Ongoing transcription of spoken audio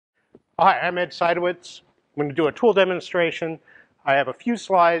Hi, I'm Ed Seidewitz. I'm going to do a tool demonstration. I have a few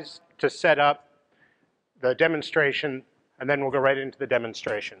slides to set up the demonstration, and then we'll go right into the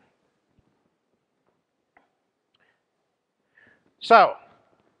demonstration. So,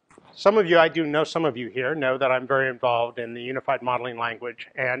 some of you, I do know some of you here, know that I'm very involved in the unified modeling language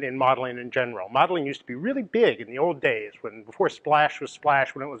and in modeling in general. Modeling used to be really big in the old days, before Splash was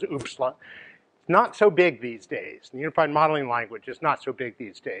Splash, when it was OOPSLA. It's not so big these days. The unified modeling language is not so big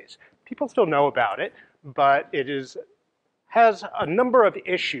these days. People still know about it, but it has a number of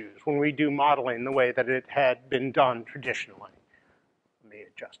issues when we do modeling the way that it had been done traditionally. Let me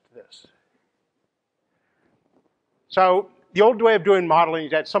adjust this. So the old way of doing modeling, you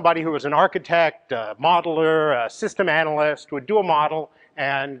had somebody who was an architect, a modeler, a system analyst, would do a model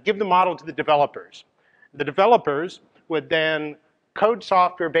and give the model to the developers. The developers would then code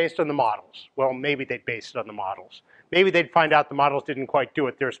software based on the models. Well, maybe they'd base it on the models. Maybe they'd find out the models didn't quite do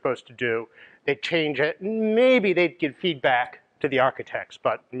what they're supposed to do. They'd change it. Maybe they'd give feedback to the architects,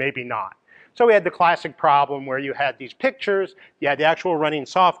 but maybe not. So we had the classic problem where you had these pictures, you had the actual running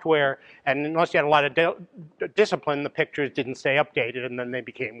software, and unless you had a lot of discipline, the pictures didn't stay updated, and then they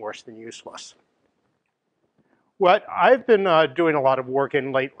became worse than useless. What I've been doing a lot of work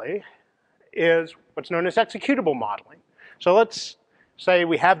in lately is what's known as executable modeling. So let's say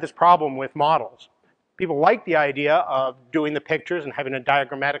we have this problem with models. People like the idea of doing the pictures and having a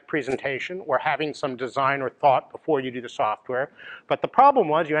diagrammatic presentation or having some design or thought before you do the software. But the problem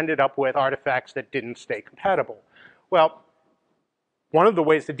was you ended up with artifacts that didn't stay compatible. Well, one of the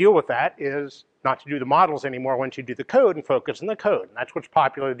ways to deal with that is not to do the models anymore once you do the code and focus on the code. And that's what's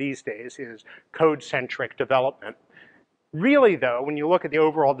popular these days, is code-centric development. Really, though, when you look at the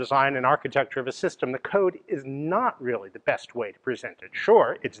overall design and architecture of a system, the code is not really the best way to present it.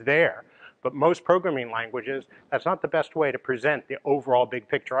 Sure, it's there, but most programming languages, that's not the best way to present the overall big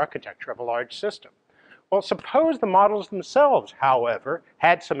picture architecture of a large system. Well, suppose the models themselves, however,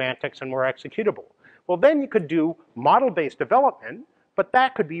 had semantics and were executable. Well, then you could do model-based development, but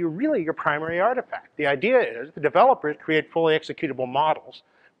that could be really your primary artifact. The idea is the developers create fully executable models.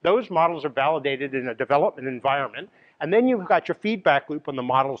 Those models are validated in a development environment, and then you've got your feedback loop on the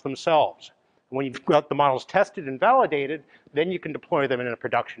models themselves. When you've got the models tested and validated, then you can deploy them in a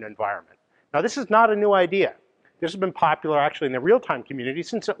production environment. Now, this is not a new idea. This has been popular actually in the real-time community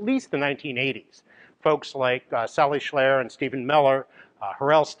since at least the 1980s. Folks like Sally Schleyer and Stephen Miller,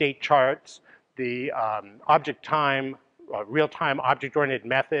 Harel state charts, the real-time object-oriented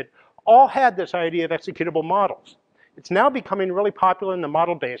method, all had this idea of executable models. It's now becoming really popular in the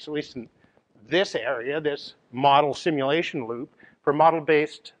model base, at least in this area, this model simulation loop, for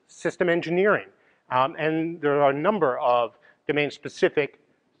model-based system engineering. And there are a number of domain-specific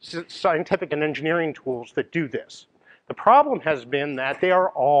scientific and engineering tools that do this. The problem has been that they are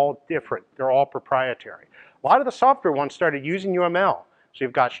all different. They're all proprietary. A lot of the software ones started using UML. So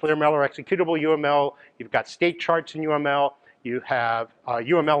you've got Schleyer-Miller executable UML, you've got state charts in UML, you have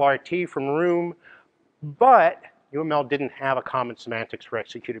UML-RT from Room, but UML didn't have a common semantics for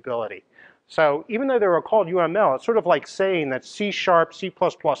executability. So even though they were called UML, it's sort of like saying that C#, C++,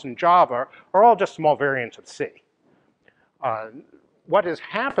 and Java are all just small variants of C. What has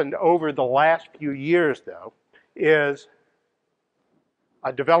happened over the last few years, though, is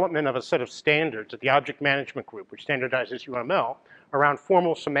a development of a set of standards at the Object Management Group, which standardizes UML, around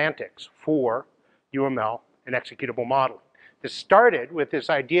formal semantics for UML and executable modeling. This started with this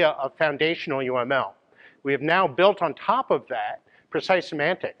idea of foundational UML. We have now built on top of that precise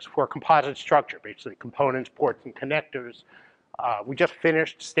semantics for composite structure, basically components, ports, and connectors. We just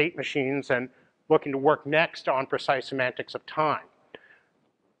finished state machines and looking to work next on precise semantics of time.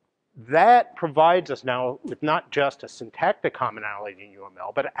 That provides us now with not just a syntactic commonality in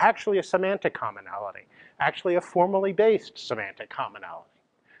UML, but actually a semantic commonality, actually a formally based semantic commonality.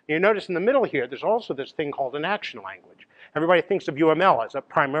 You notice in the middle here, there's also this thing called an action language. Everybody thinks of UML as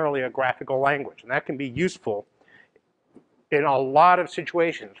primarily a graphical language, and that can be useful in a lot of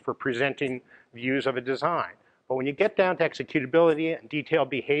situations for presenting views of a design. But when you get down to executability and detailed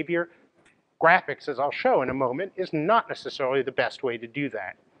behavior, graphics, as I'll show in a moment, is not necessarily the best way to do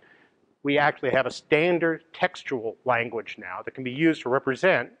that. We actually have a standard textual language now that can be used to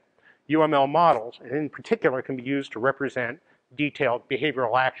represent UML models, and in particular can be used to represent detailed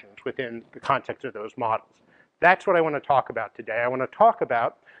behavioral actions within the context of those models. That's what I want to talk about today. I want to talk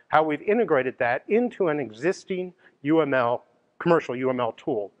about how we've integrated that into an existing UML, commercial UML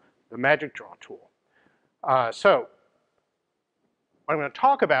tool, the MagicDraw tool. So what I'm going to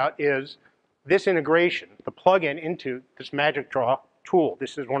talk about is this integration, the plug-in into this MagicDraw tool.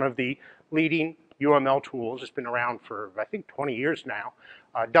 This is one of the leading UML tools. It's been around for, I think, 20 years now.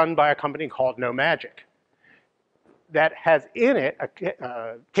 done by a company called No Magic, that has in it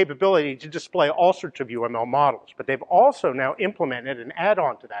a capability to display all sorts of UML models. But they've also now implemented an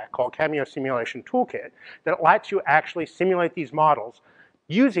add-on to that called Cameo Simulation Toolkit that lets you actually simulate these models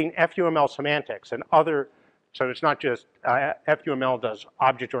using FUML semantics and other, so it's not just FUML does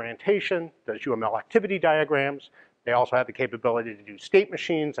object orientation, does UML activity diagrams. They also have the capability to do state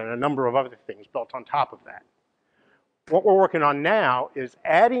machines and a number of other things built on top of that. What we're working on now is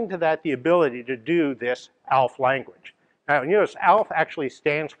adding to that the ability to do this ALF language. Now, you notice ALF actually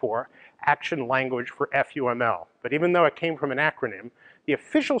stands for Action Language for FUML. But even though it came from an acronym, the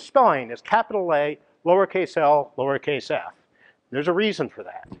official spelling is capital A, lowercase l, lowercase f. There's a reason for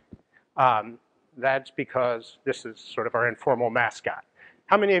that. That's because this is sort of our informal mascot.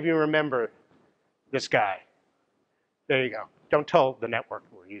 How many of you remember this guy? There you go. Don't tell the network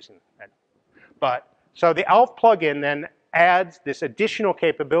we're using that. But so the ALF plugin then adds this additional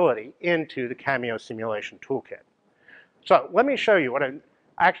capability into the Cameo Simulation Toolkit. So let me show you what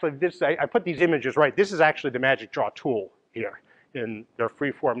I put these images right. This is actually the MagicDraw tool here in their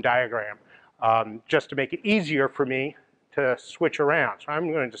freeform diagram, just to make it easier for me to switch around. So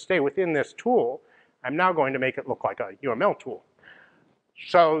I'm going to stay within this tool. I'm now going to make it look like a UML tool.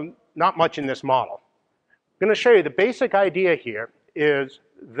 So not much in this model. I'm going to show you the basic idea here is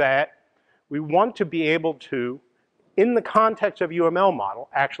that we want to be able to, in the context of UML model,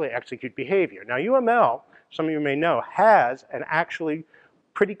 actually execute behavior. Now UML, some of you may know, has an actually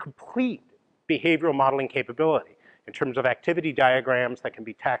pretty complete behavioral modeling capability in terms of activity diagrams that can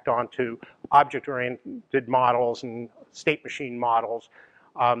be tacked onto object-oriented models and state machine models.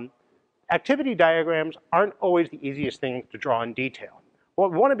 Activity diagrams aren't always the easiest thing to draw in detail.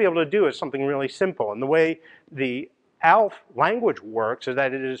 What we want to be able to do is something really simple, and the way the ALF language works is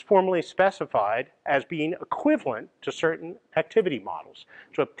that it is formally specified as being equivalent to certain activity models.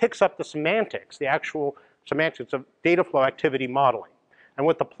 So it picks up the semantics, the actual semantics of data flow activity modeling. And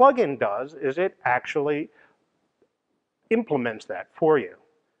what the plugin does is it actually implements that for you.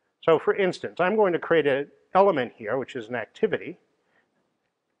 So for instance, I'm going to create an element here, which is an activity.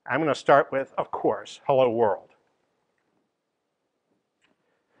 I'm going to start with, of course, hello world.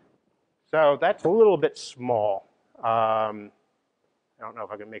 So that's a little bit small. I don't know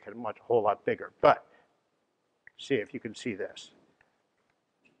if I can make it a whole lot bigger, but see if you can see this.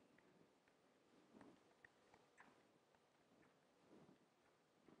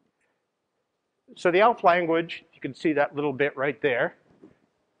 So the ALF language, you can see that little bit right there.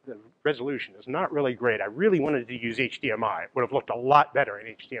 The resolution is not really great. I really wanted to use HDMI. It would have looked a lot better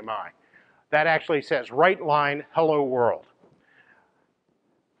in HDMI. That actually says right line, hello world.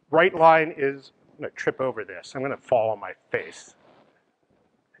 Right line is, I'm going to trip over this. I'm going to fall on my face.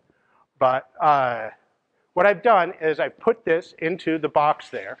 But what I've done is I've put this into the box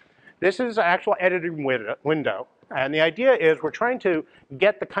there. This is an actual editing window. And the idea is we're trying to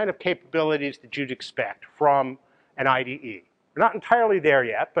get the kind of capabilities that you'd expect from an IDE. We're not entirely there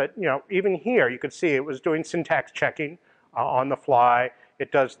yet, but even here you could see it was doing syntax checking on the fly.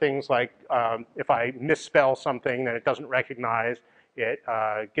 It does things like if I misspell something that it doesn't recognize, it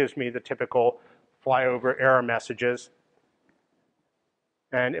gives me the typical flyover error messages.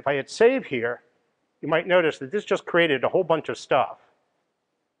 And if I hit save here, you might notice that this just created a whole bunch of stuff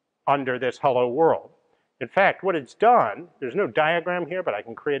under this hello world. In fact, what it's done, there's no diagram here, but I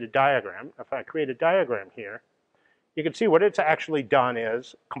can create a diagram. If I create a diagram here, you can see what it's actually done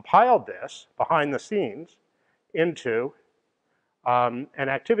is compiled this behind the scenes into an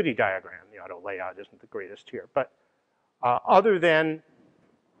activity diagram. The auto layout isn't the greatest here, but other than,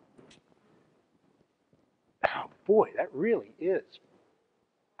 oh boy, that really is.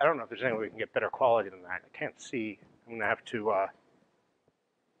 I don't know if there's any way we can get better quality than that. I can't see. I'm going to have to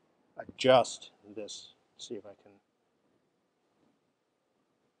adjust this, see if I can.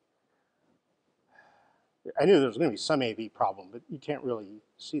 I knew there was going to be some AV problem, but you can't really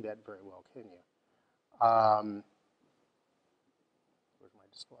see that very well, can you? Where's my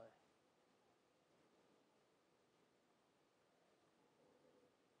display?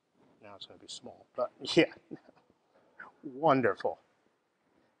 Now it's going to be small, but yeah, wonderful.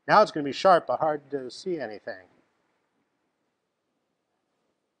 Now it's going to be sharp, but hard to see anything.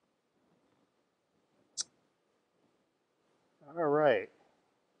 All right.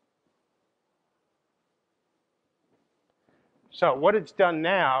 So what it's done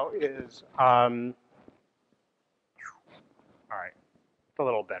now is, all right, it's a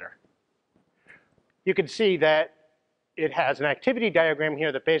little better. You can see that it has an activity diagram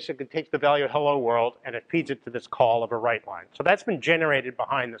here that basically takes the value of hello world and it feeds it to this call of a write line. So that's been generated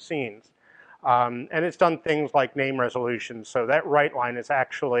behind the scenes. And it's done things like name resolution. So that write line is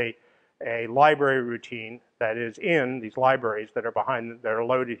actually a library routine that is in these libraries that are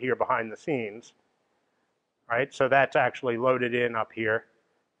loaded here behind the scenes. Right? So that's actually loaded in up here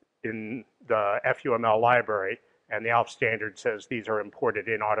in the FUML library, and the ALF standard says these are imported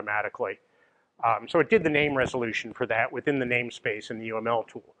in automatically. So it did the name resolution for that within the namespace in the UML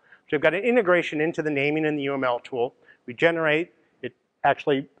tool. So we've got an integration into the naming in the UML tool. We generate, it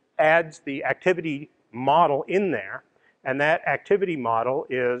actually adds the activity model in there, and that activity model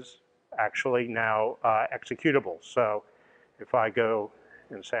is actually now executable. So if I go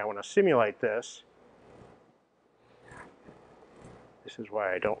and say I want to simulate this, this is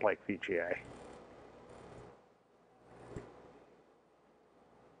why I don't like VGA.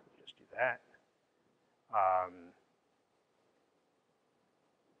 Just do that.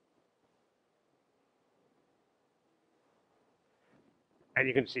 And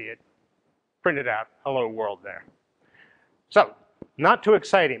you can see it printed out, hello world there. So, not too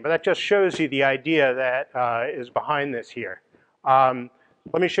exciting, but that just shows you the idea that is behind this here. Let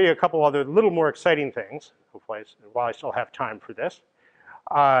me show you a couple other little more exciting things, hopefully, while I still have time for this.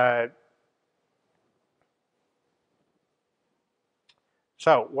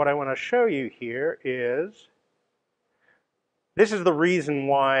 So what I want to show you here is, this is the reason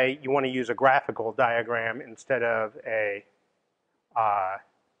why you want to use a graphical diagram instead of a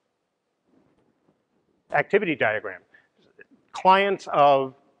activity diagram. Clients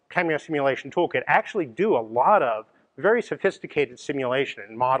of Cameo Simulation Toolkit actually do a lot of very sophisticated simulation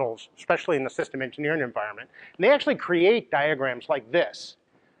and models, especially in the system engineering environment. And they actually create diagrams like this.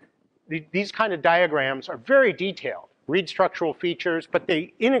 These kind of diagrams are very detailed, read structural features, but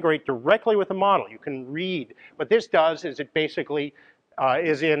they integrate directly with the model. You can read. What this does is it basically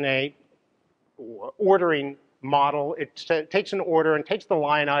is in a ordering model. It takes an order and takes the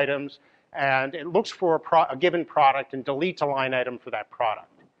line items, and it looks for a given product and deletes a line item for that product.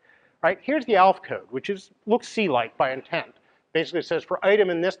 Right? Here's the ALF code, which looks C-like by intent. Basically, it says for item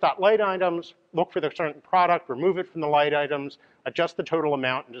in this.light items, look for the certain product, remove it from the light items, adjust the total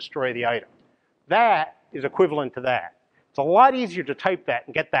amount, and destroy the item. That is equivalent to that. It's a lot easier to type that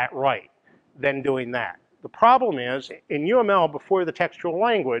and get that right than doing that. The problem is, in UML, before the textual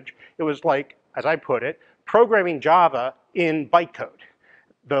language, it was like, as I put it, programming Java in bytecode.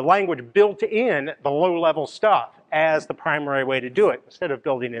 The language built in the low-level stuff as the primary way to do it, instead of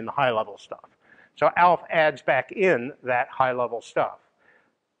building in the high-level stuff. So ALF adds back in that high-level stuff.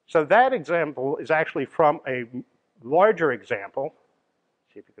 So that example is actually from a larger example.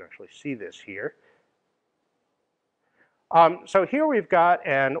 See if you can actually see this here. So here we've got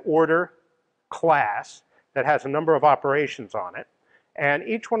an order class that has a number of operations on it. And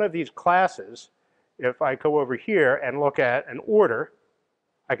each one of these classes, if I go over here and look at an order,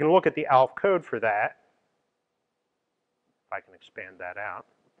 I can look at the ALF code for that. If I can expand that out.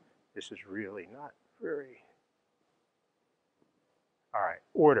 This is really not very... All right,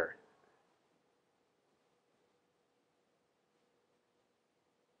 order.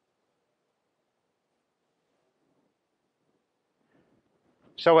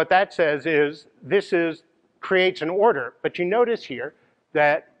 So what that says is, creates an order, but you notice here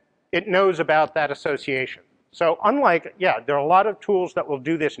that it knows about that association. So unlike, yeah, there are a lot of tools that will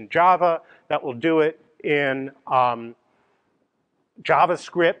do this in Java, that will do it in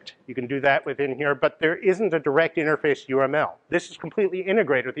JavaScript. You can do that within here, but there isn't a direct interface to UML. This is completely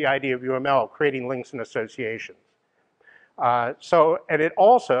integrated with the idea of UML, creating links and associations. And it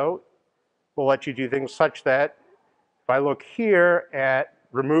also will let you do things such that, if I look here at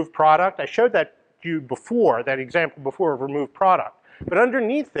remove product, I showed that to you before, that example before of remove product. But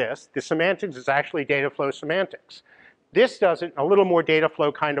underneath this, the semantics is actually data flow semantics. This does it in a little more data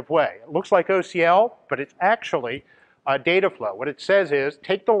flow kind of way. It looks like OCL, but it's actually data flow. What it says is,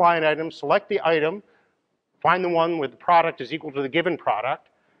 take the line item, select the item, find the one where the product is equal to the given product,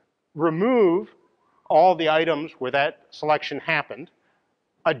 remove all the items where that selection happened,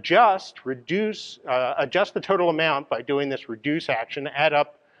 adjust the total amount by doing this reduce action, add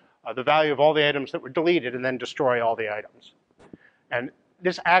up the value of all the items that were deleted, and then destroy all the items. And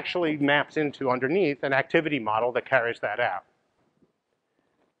this actually maps into, underneath, an activity model that carries that out.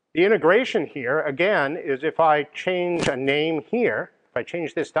 The integration here, again, is if I change a name here, if I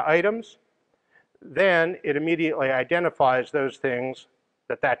change this to items, then it immediately identifies those things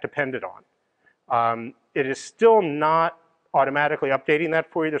that depended on. It is still not automatically updating that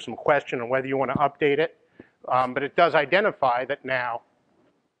for you. There's some question on whether you want to update it. But it does identify that now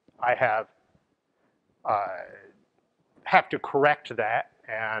I have to correct that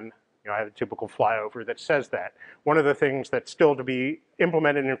and I have a typical flyover that says that. One of the things that's still to be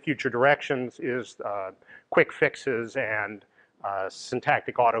implemented in future directions is quick fixes and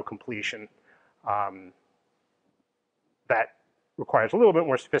syntactic auto-completion. That requires a little bit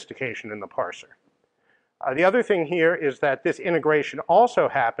more sophistication in the parser. The other thing here is that this integration also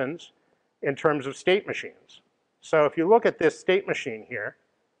happens in terms of state machines. So if you look at this state machine here,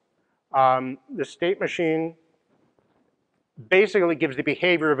 the state machine basically gives the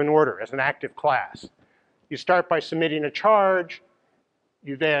behavior of an order as an active class. You start by submitting a charge.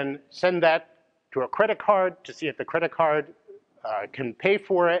 You then send that to a credit card to see if the credit card can pay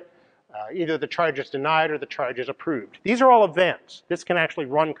for it. Either the charge is denied or the charge is approved. These are all events. This can actually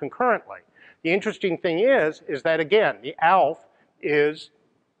run concurrently. The interesting thing is that, again, the ALF is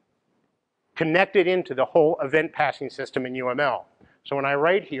connected into the whole event passing system in UML. So when I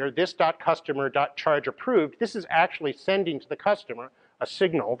write here, this.customer.chargeApproved, this is actually sending to the customer a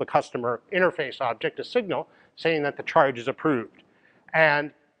signal, the customer interface object, a signal saying that the charge is approved.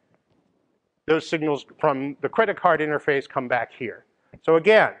 And those signals from the credit card interface come back here. So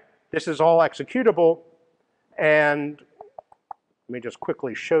again, this is all executable. And let me just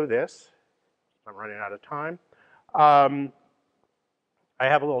quickly show this. I'm running out of time. I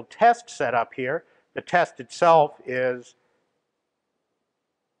have a little test set up here. The test itself is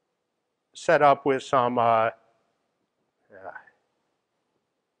set up with some ALF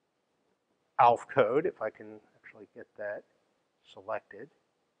code, if I can actually get that selected.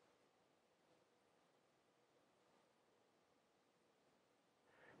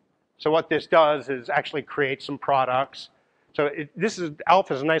 So what this does is actually create some products. So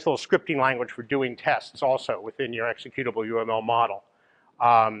ALF is a nice little scripting language for doing tests also within your executable UML model.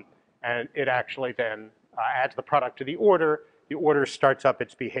 And it actually then adds the product to the order starts up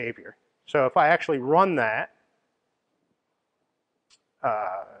its behavior. So if I actually run that,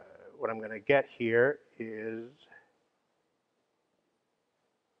 what I'm going to get here is,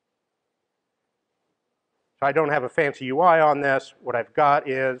 so I don't have a fancy UI on this. What I've got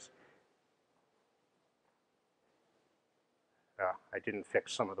is, I didn't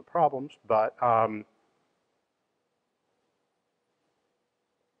fix some of the problems, but so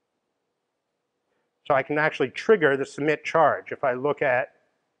I can actually trigger the submit charge. If I look at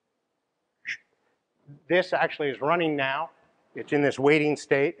this, actually is running now. It's in this waiting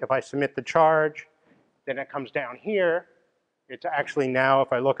state. If I submit the charge, then it comes down here. It's actually now,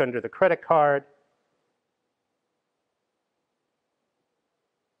 if I look under the credit card,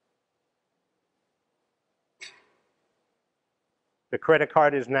 the credit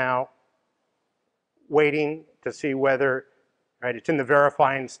card is now waiting to see whether, right, it's in the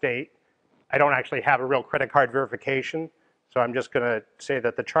verifying state. I don't actually have a real credit card verification, so I'm just going to say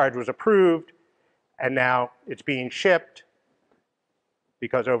that the charge was approved, and now it's being shipped,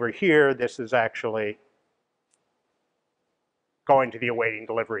 because over here, this is actually going to the awaiting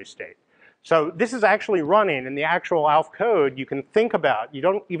delivery state. So this is actually running in the actual ALF code. You can think about, you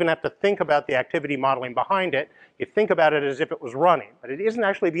don't even have to think about the activity modeling behind it. You think about it as if it was running, but it isn't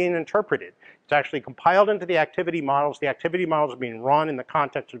actually being interpreted. It's actually compiled into the activity models. The activity models are being run in the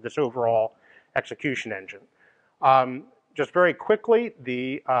context of this overall execution engine. Just very quickly,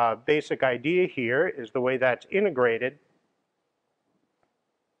 the basic idea here is the way that's integrated.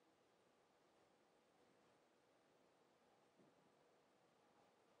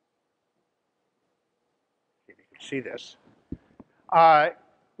 See this.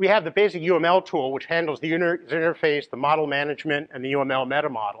 We have the basic UML tool, which handles the interface, the model management, and the UML meta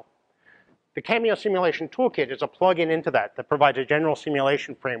model. The Cameo Simulation Toolkit is a plugin into that provides a general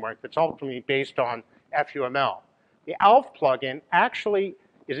simulation framework that's ultimately based on FUML. The ALF plugin actually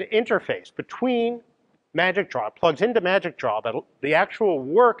is an interface between MagicDraw. It plugs into MagicDraw, but the actual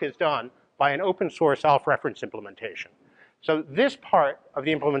work is done by an open source ALF reference implementation. So this part of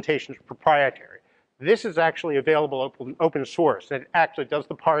the implementation is proprietary. This is actually available open source. It actually does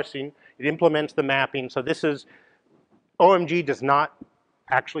the parsing. It implements the mapping. So this is, OMG does not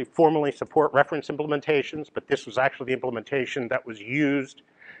actually formally support reference implementations, but this was actually the implementation that was used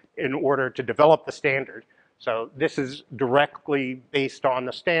in order to develop the standard. So this is directly based on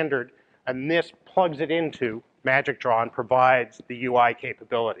the standard, and this plugs it into MagicDraw and provides the UI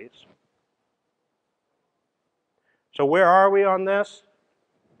capabilities. So where are we on this?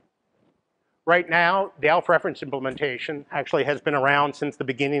 Right now, the ALF reference implementation actually has been around since the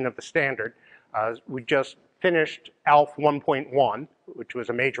beginning of the standard. We just finished ALF 1.1, which was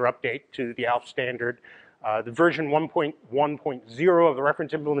a major update to the ALF standard. The version 1.1.0 of the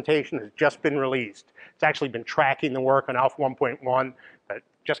reference implementation has just been released. It's actually been tracking the work on ALF 1.1, but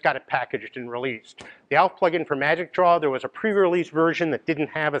just got it packaged and released. The ALF plugin for MagicDraw, there was a pre-release version that didn't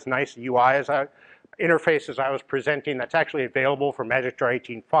have as nice a UI interface as I was presenting. That's actually available for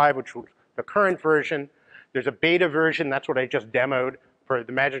MagicDraw 18.5, which was the current version. There's a beta version, that's what I just demoed, for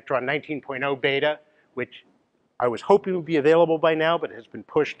the MagicDraw 19.0 beta, which I was hoping would be available by now, but has been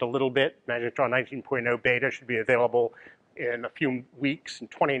pushed a little bit. MagicDraw 19.0 beta should be available in a few weeks, in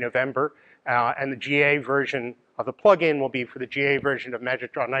 20 November. And the GA version of the plugin will be for the GA version of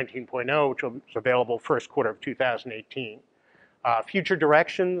MagicDraw 19.0, which is available first quarter of 2018. Future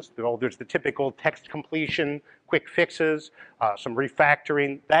directions, well, there's the typical text completion, quick fixes, some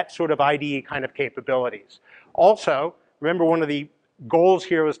refactoring, that sort of IDE kind of capabilities. Also, remember one of the goals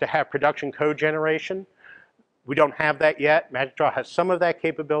here was to have production code generation. We don't have that yet. MagicDraw has some of that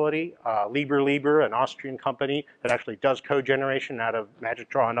capability. Liber, an Austrian company that actually does code generation out of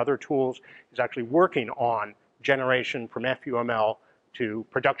MagicDraw and other tools, is actually working on generation from FUML to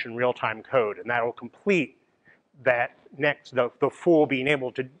production real-time code, and that will complete that next, the full being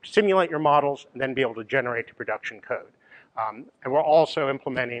able to simulate your models and then be able to generate to production code. And we're also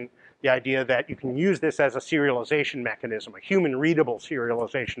implementing the idea that you can use this as a serialization mechanism, a human-readable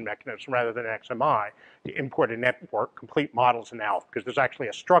serialization mechanism rather than XMI, to import and network complete models in ALF, because there's actually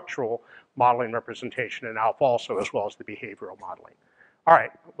a structural modeling representation in ALF also, as well as the behavioral modeling. All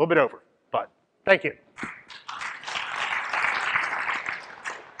right, a little bit over, but thank you.